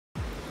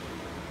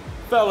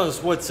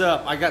Fellas, what's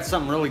up? I got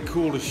something really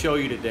cool to show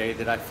you today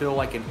that I feel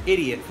like an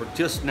idiot for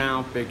just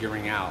now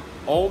figuring out.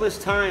 All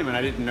this time and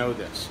I didn't know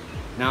this.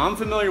 Now I'm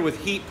familiar with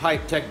heat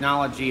pipe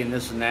technology and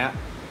this and that,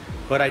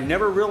 but I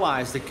never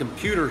realized that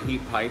computer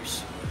heat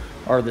pipes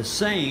are the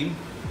same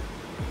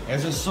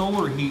as a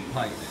solar heat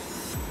pipe.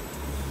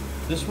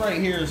 This right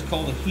here is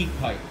called a heat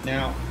pipe.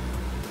 Now,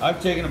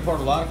 I've taken apart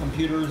a lot of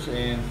computers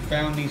and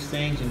found these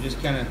things and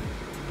just kind of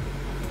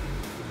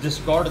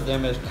discarded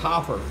them as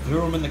copper, threw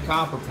them in the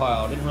copper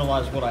pile. I didn't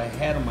realize what I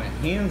had on my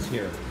hands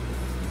here.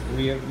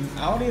 The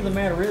reality of the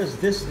matter is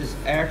this is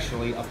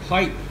actually a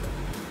pipe,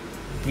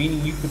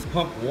 meaning you could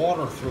pump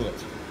water through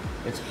it.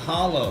 It's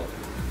hollow.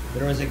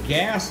 There is a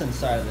gas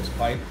inside of this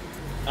pipe.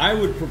 I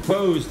would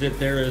propose that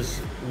there is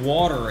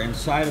water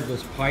inside of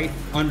this pipe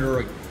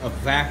under a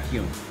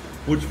vacuum,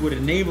 which would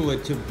enable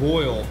it to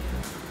boil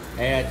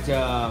at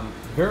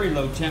very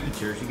low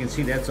temperatures. You can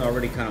see that's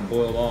already kind of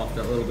boiled off,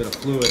 that little bit of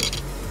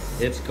fluid.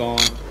 It's gone.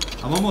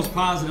 I'm almost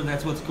positive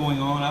that's what's going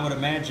on. I would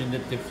imagine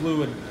that the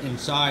fluid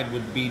inside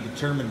would be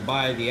determined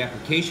by the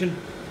application.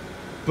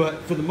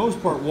 But for the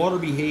most part, water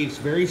behaves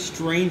very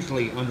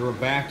strangely under a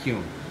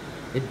vacuum.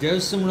 It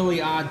does some really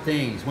odd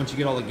things once you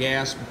get all the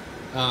gas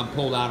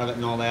pulled out of it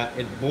and all that.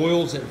 It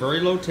boils at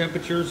very low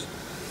temperatures,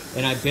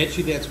 and I bet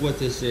you that's what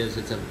this is.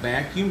 It's a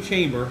vacuum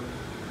chamber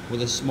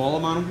with a small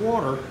amount of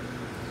water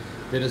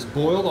that is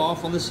boiled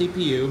off on the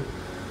CPU,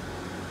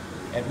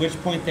 at which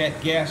point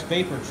that gas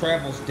vapor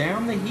travels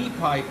down the heat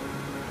pipe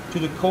to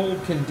the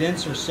cold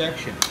condenser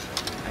section.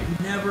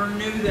 I never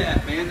knew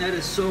that, man. That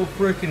is so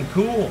freaking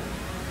cool.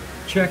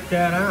 Check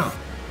that out.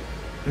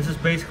 This is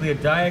basically a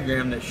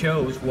diagram that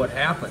shows what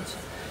happens.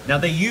 Now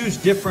they use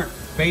different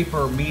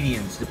vapor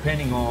mediums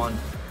depending on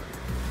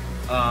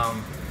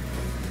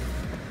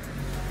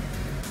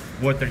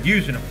what they're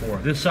using it for.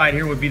 This side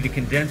here would be the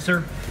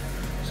condenser.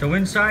 So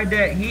inside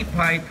that heat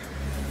pipe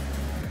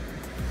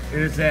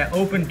is that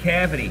open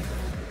cavity,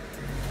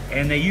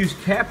 and they use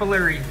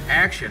capillary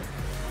action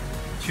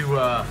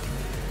to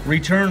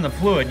return the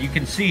fluid. You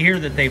can see here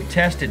that they've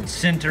tested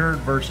sintered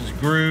versus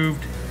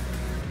grooved,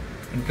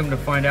 and come to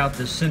find out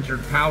this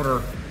sintered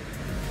powder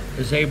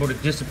is able to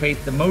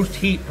dissipate the most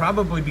heat,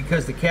 probably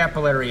because the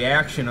capillary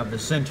action of the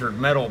sintered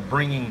metal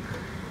bringing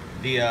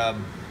the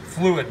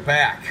fluid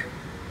back.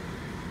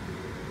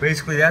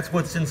 Basically, that's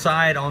what's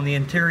inside on the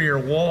interior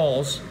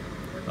walls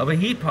of a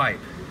heat pipe.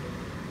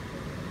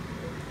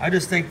 I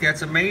just think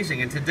that's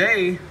amazing. And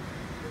today,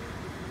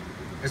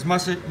 as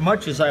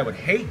much as I would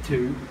hate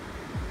to,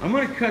 I'm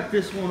going to cut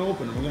this one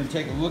open and we're going to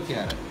take a look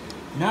at it.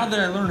 Now that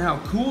I learned how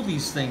cool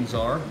these things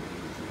are,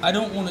 I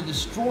don't want to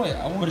destroy it.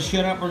 I want to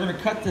shut up. We're going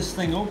to cut this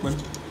thing open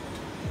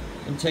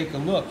and take a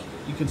look.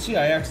 You can see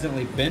I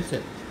accidentally bent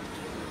it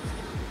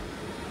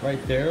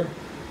right there.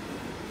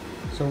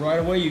 So right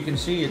away you can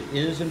see it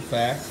is in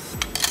fact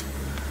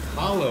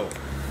hollow.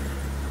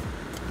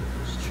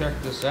 Let's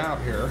check this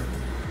out here.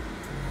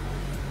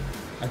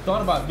 I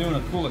thought about doing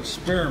a cool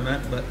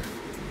experiment, but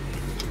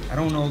I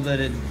don't know that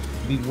it'd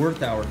be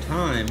worth our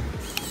time.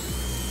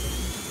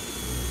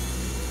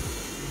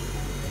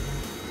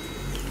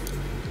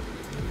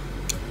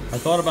 I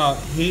thought about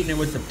heating it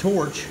with the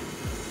torch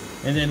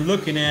and then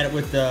looking at it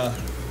with the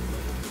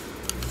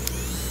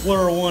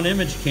Flare 1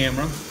 image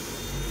camera.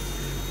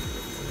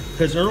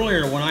 Because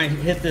earlier when I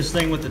hit this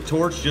thing with the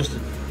torch just to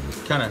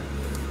kind of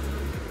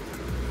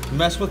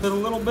mess with it a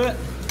little bit,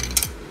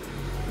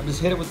 I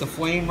just hit it with the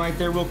flame right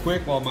there real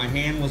quick while my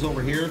hand was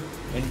over here,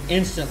 and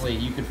instantly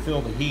you could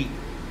feel the heat.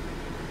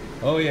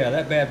 Oh yeah,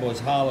 that bad boy's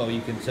hollow, you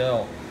can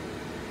tell.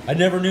 I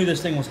never knew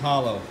this thing was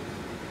hollow.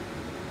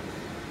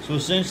 So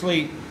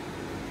essentially,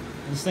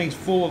 this thing's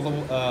full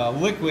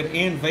of liquid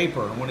and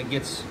vapor. And when it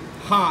gets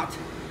hot,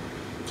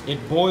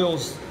 it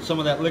boils some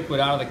of that liquid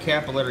out of the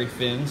capillary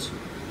fins.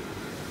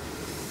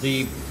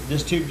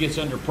 This tube gets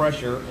under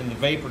pressure and the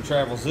vapor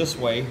travels this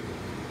way,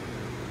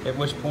 at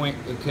which point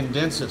it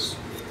condenses.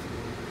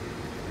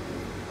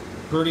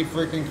 Pretty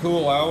freaking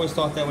cool. I always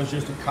thought that was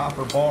just a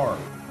copper bar.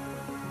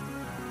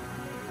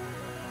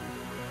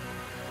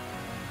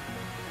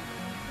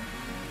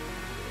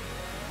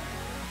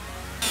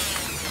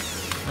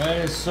 That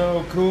is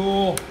so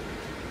cool.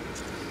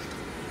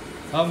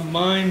 I'm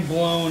mind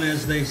blown,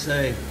 as they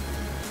say.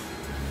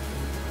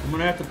 I'm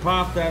gonna have to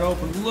pop that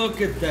open.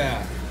 Look at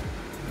that.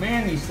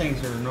 Man, these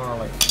things are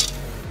gnarly.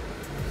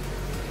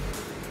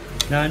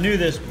 Now I knew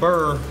this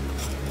burr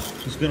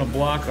was gonna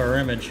block our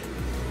image,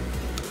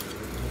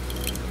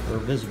 or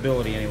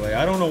visibility anyway.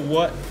 I don't know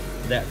what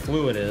that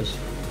fluid is.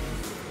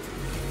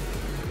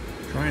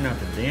 Try not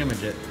to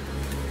damage it.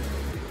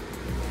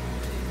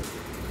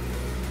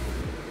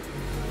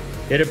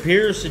 It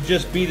appears to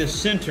just be the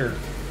sintered.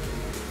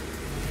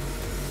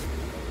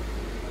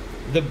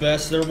 The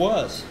best there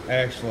was,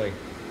 actually.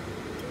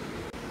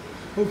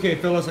 Okay,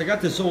 fellas, I got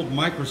this old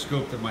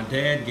microscope that my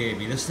dad gave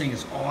me. This thing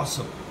is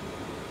awesome.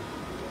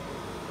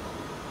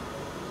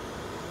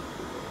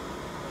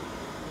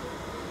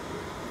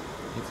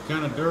 It's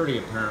kind of dirty,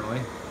 apparently.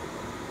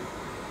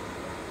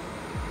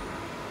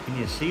 Can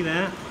you see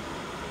that?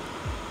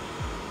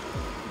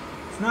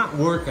 It's not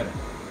working.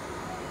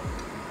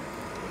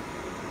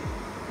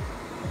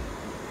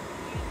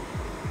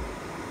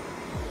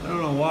 I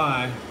don't know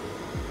why,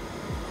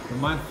 but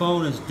my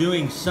phone is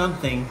doing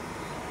something.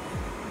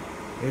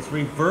 It's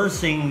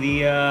reversing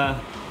the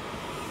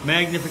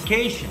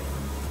magnification.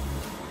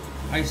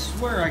 I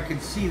swear I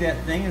could see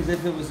that thing as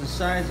if it was the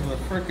size of a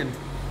frickin'...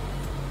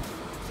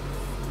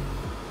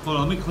 Hold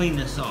on, let me clean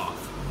this off.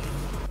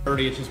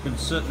 It's just been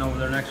sitting over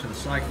there next to the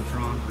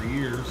cyclotron for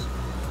years.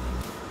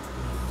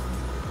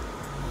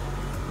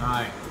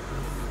 Alright.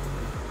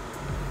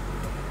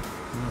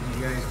 I don't know if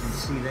you guys can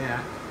see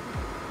that.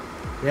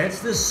 That's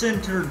the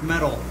sintered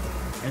metal.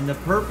 And the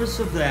purpose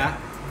of that,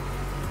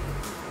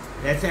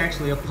 that's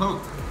actually a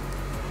pump.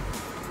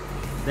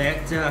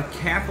 That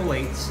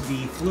capillates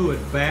the fluid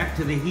back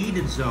to the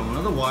heated zone.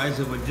 Otherwise,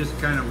 it would just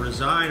kind of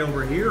reside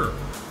over here.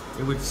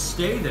 It would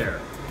stay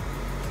there.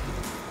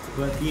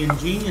 But the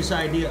ingenious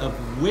idea of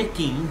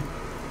wicking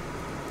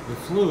the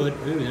fluid,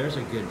 ooh, there's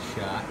a good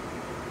shot.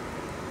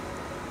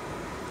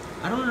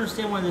 I don't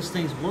understand why this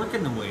thing's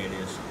working the way it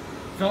is.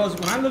 Fellas,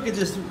 when I look at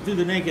this through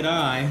the naked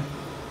eye,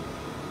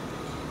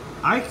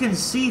 I can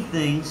see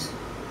things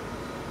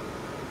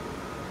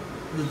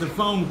that the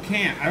phone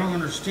can't. I don't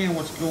understand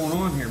what's going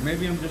on here.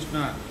 Maybe I'm just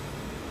not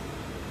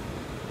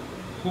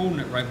holding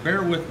it right.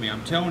 Bear with me.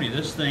 I'm telling you,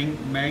 this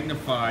thing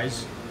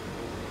magnifies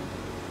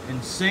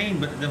insane,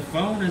 but the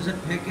phone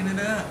isn't picking it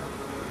up.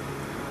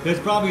 That's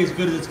probably as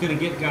good as it's going to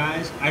get,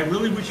 guys. I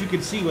really wish you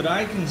could see what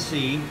I can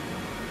see.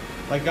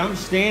 Like, I'm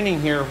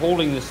standing here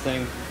holding this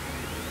thing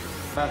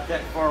about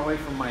that far away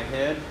from my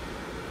head,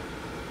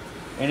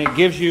 and it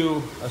gives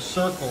you a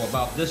circle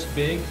about this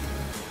big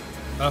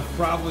of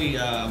probably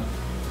 20,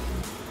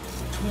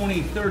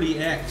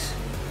 30x.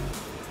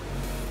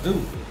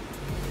 Ooh,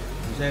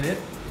 is that it?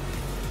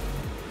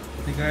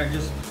 I think I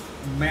just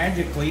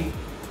magically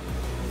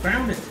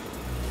found it.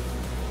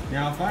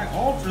 Now, if I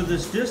alter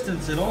this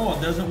distance at all,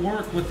 it doesn't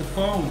work with the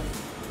phone.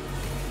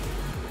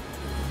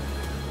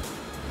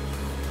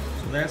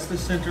 So that's the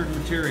sintered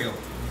material.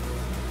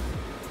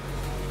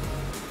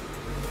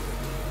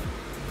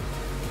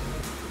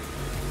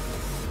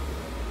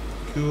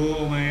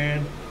 Cool,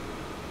 man.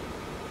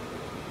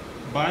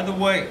 By the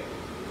way,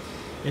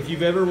 if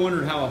you've ever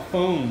wondered how a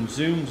phone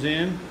zooms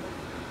in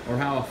or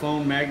how a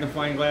phone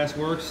magnifying glass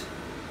works,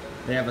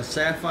 they have a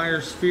sapphire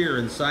sphere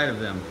inside of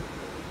them,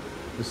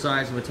 the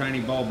size of a tiny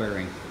ball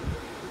bearing.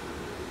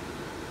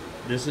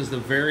 This is the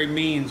very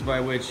means by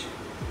which,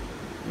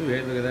 ooh,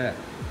 hey, look at that.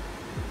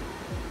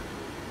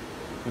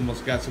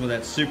 Almost got some of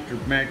that super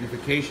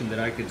magnification that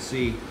I could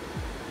see,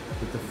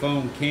 but the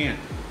phone can't.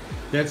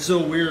 That's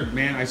so weird,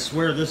 man. I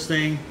swear this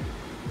thing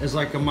is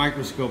like a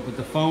microscope, but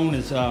the phone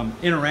is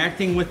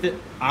interacting with it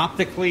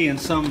optically in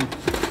some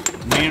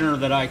manner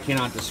that I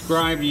cannot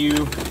describe to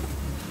you.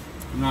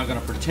 I'm not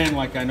gonna pretend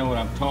like I know what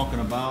I'm talking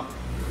about.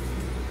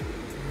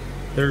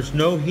 There's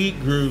no heat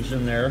grooves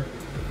in there.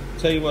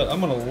 Tell you what, I'm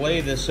gonna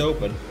lay this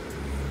open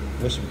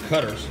with some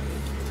cutters.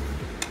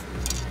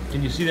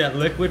 Can you see that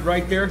liquid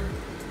right there?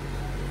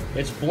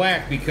 It's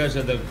black because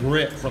of the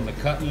grit from the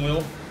cutting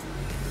wheel,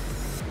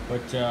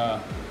 but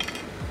I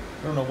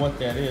don't know what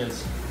that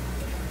is.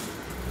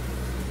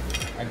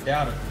 I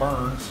doubt it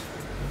burns.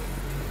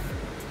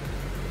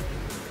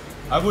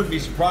 I wouldn't be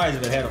surprised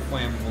if it had a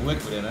flammable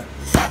liquid in it.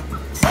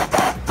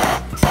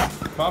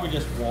 Probably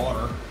just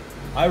water.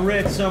 I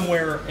read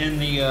somewhere in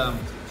the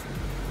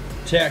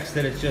text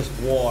that it's just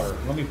water.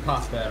 Let me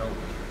pop that open.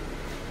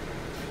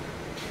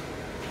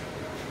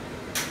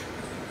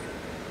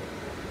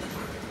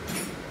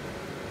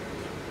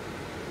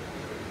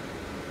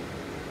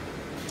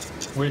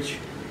 Which,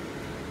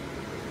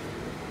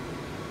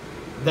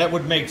 that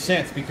would make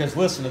sense, because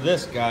listen to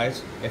this,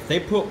 guys. If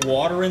they put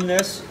water in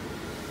this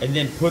and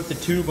then put the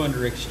tube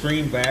under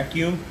extreme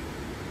vacuum,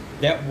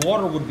 that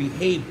water would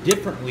behave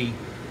differently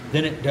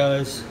than it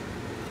does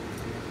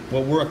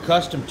what we're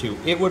accustomed to.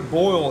 It would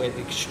boil at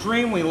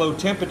extremely low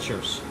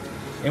temperatures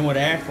and would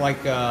act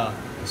like a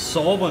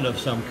solvent of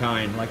some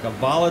kind, like a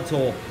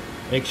volatile,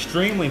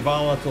 extremely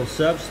volatile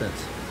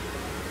substance.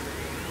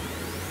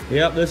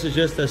 Yep, this is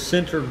just a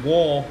sintered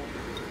wall,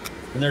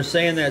 and they're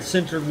saying that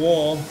sintered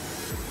wall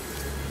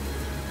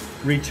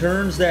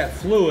returns that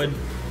fluid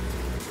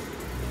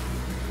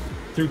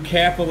through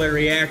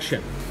capillary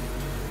action.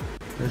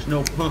 There's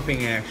no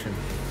pumping action.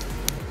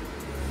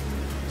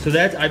 So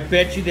that, I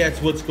bet you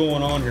that's what's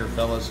going on here,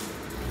 fellas.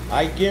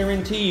 I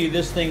guarantee you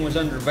this thing was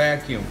under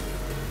vacuum.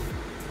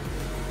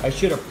 I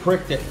should have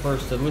pricked it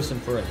first to listen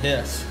for a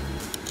hiss.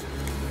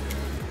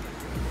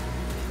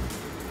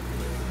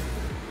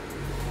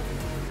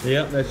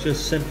 Yep, that's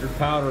just sintered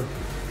powder.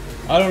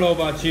 I don't know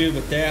about you,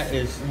 but that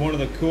is one of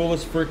the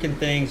coolest freaking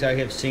things I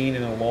have seen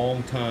in a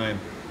long time.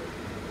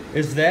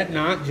 Is that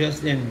not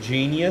just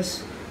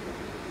ingenious?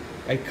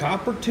 A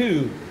copper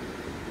tube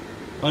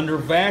under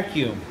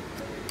vacuum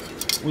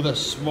with a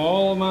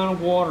small amount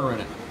of water in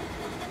it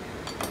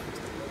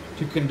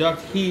to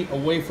conduct heat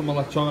away from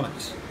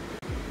electronics.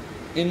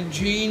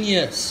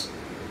 Ingenious.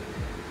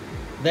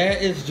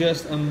 That is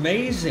just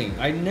amazing.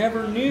 I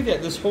never knew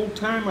that. This whole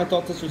time I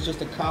thought this was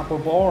just a copper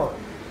bar.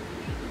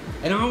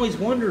 And I always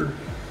wondered,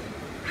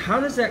 how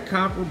does that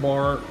copper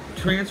bar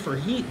transfer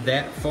heat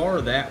that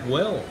far, that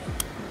well?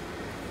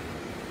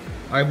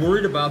 I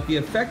worried about the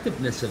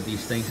effectiveness of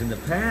these things in the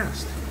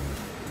past,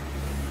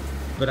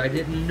 but I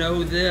didn't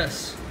know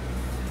this.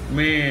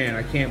 Man,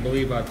 I can't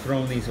believe I've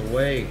thrown these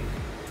away.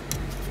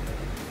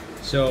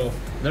 So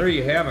there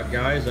you have it,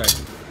 guys. I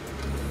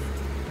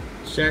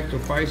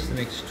sacrificed an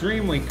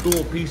extremely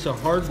cool piece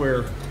of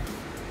hardware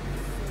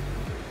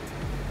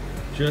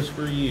just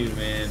for you,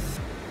 man.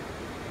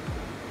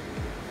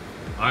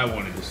 I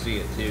wanted to see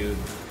it too.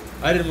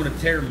 I didn't want to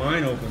tear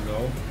mine open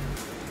though.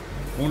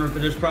 I wonder if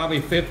there's probably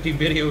 50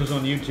 videos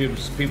on YouTube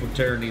of people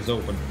tearing these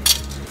open.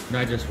 And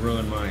I just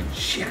ruined mine.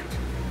 Shit.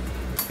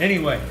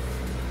 Anyway,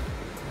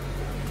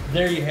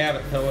 there you have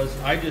it, fellas.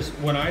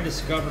 When I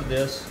discovered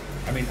this,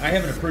 I mean, I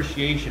have an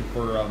appreciation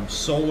for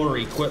solar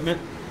equipment,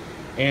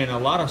 and a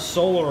lot of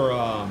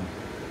solar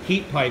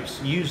heat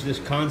pipes use this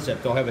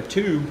concept. They'll have a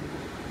tube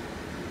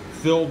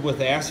filled with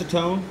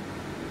acetone,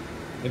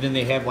 and then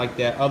they have like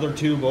that other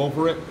tube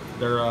over it.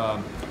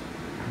 They're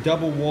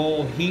double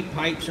wall heat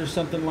pipes or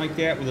something like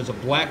that, where there's a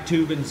black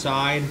tube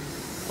inside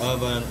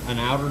of an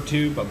outer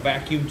tube, a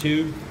vacuum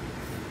tube.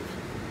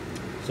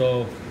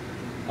 So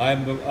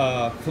I'm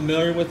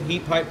familiar with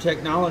heat pipe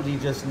technology,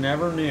 just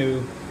never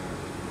knew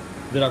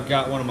that I've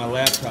got one on my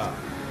laptop.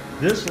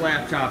 This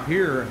laptop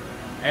here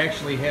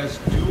actually has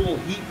dual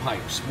heat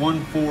pipes,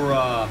 one for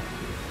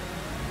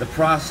the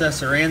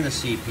processor and the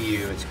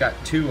CPU. It's got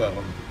two of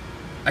them.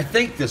 I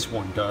think this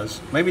one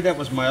does. Maybe that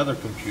was my other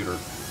computer.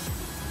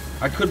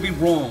 I could be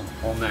wrong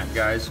on that,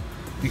 guys,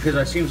 because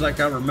it seems like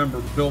I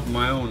remember building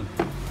my own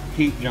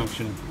heat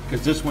junction,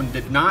 because this one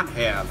did not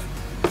have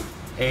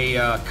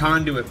a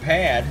conduit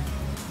pad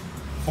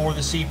for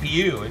the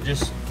CPU.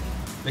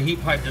 The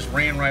heat pipe just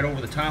ran right over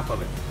the top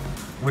of it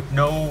with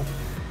no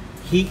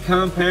heat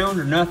compound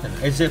or nothing,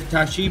 as if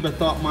Toshiba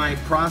thought my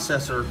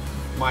processor,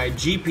 my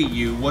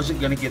GPU,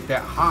 wasn't going to get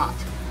that hot.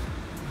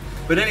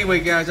 But anyway,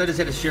 guys, I just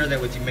had to share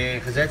that with you, man,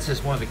 because that's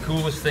just one of the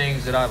coolest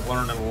things that I've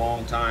learned in a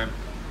long time.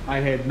 I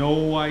had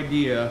no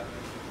idea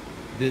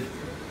that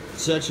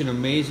such an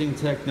amazing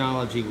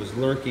technology was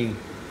lurking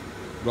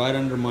right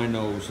under my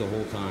nose the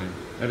whole time.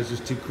 That is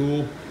just too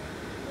cool.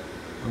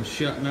 I'm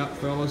shutting up,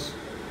 fellas.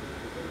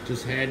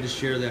 Just had to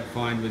share that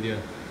find with you,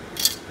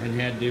 and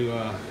had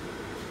to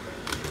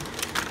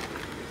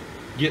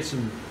get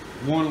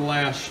one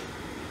last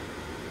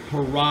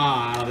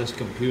hurrah out of this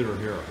computer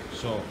here.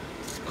 So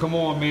come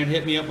on, man,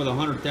 hit me up with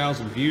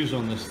 100,000 views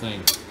on this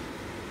thing.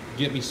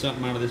 Get me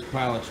something out of this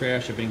pile of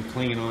trash I've been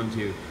clinging on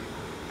to.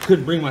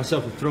 Couldn't bring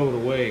myself to throw it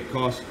away. It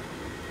cost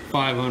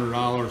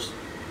 $500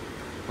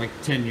 like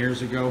 10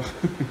 years ago.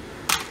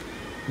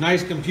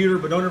 Nice computer,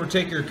 but don't ever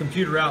take your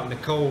computer out in the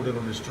cold.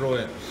 It'll destroy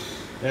it.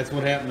 That's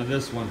what happened to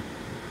this one.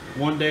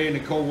 One day in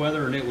the cold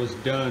weather and it was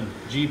done.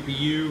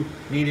 GPU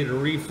needed a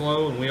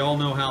reflow, and we all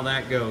know how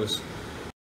that goes.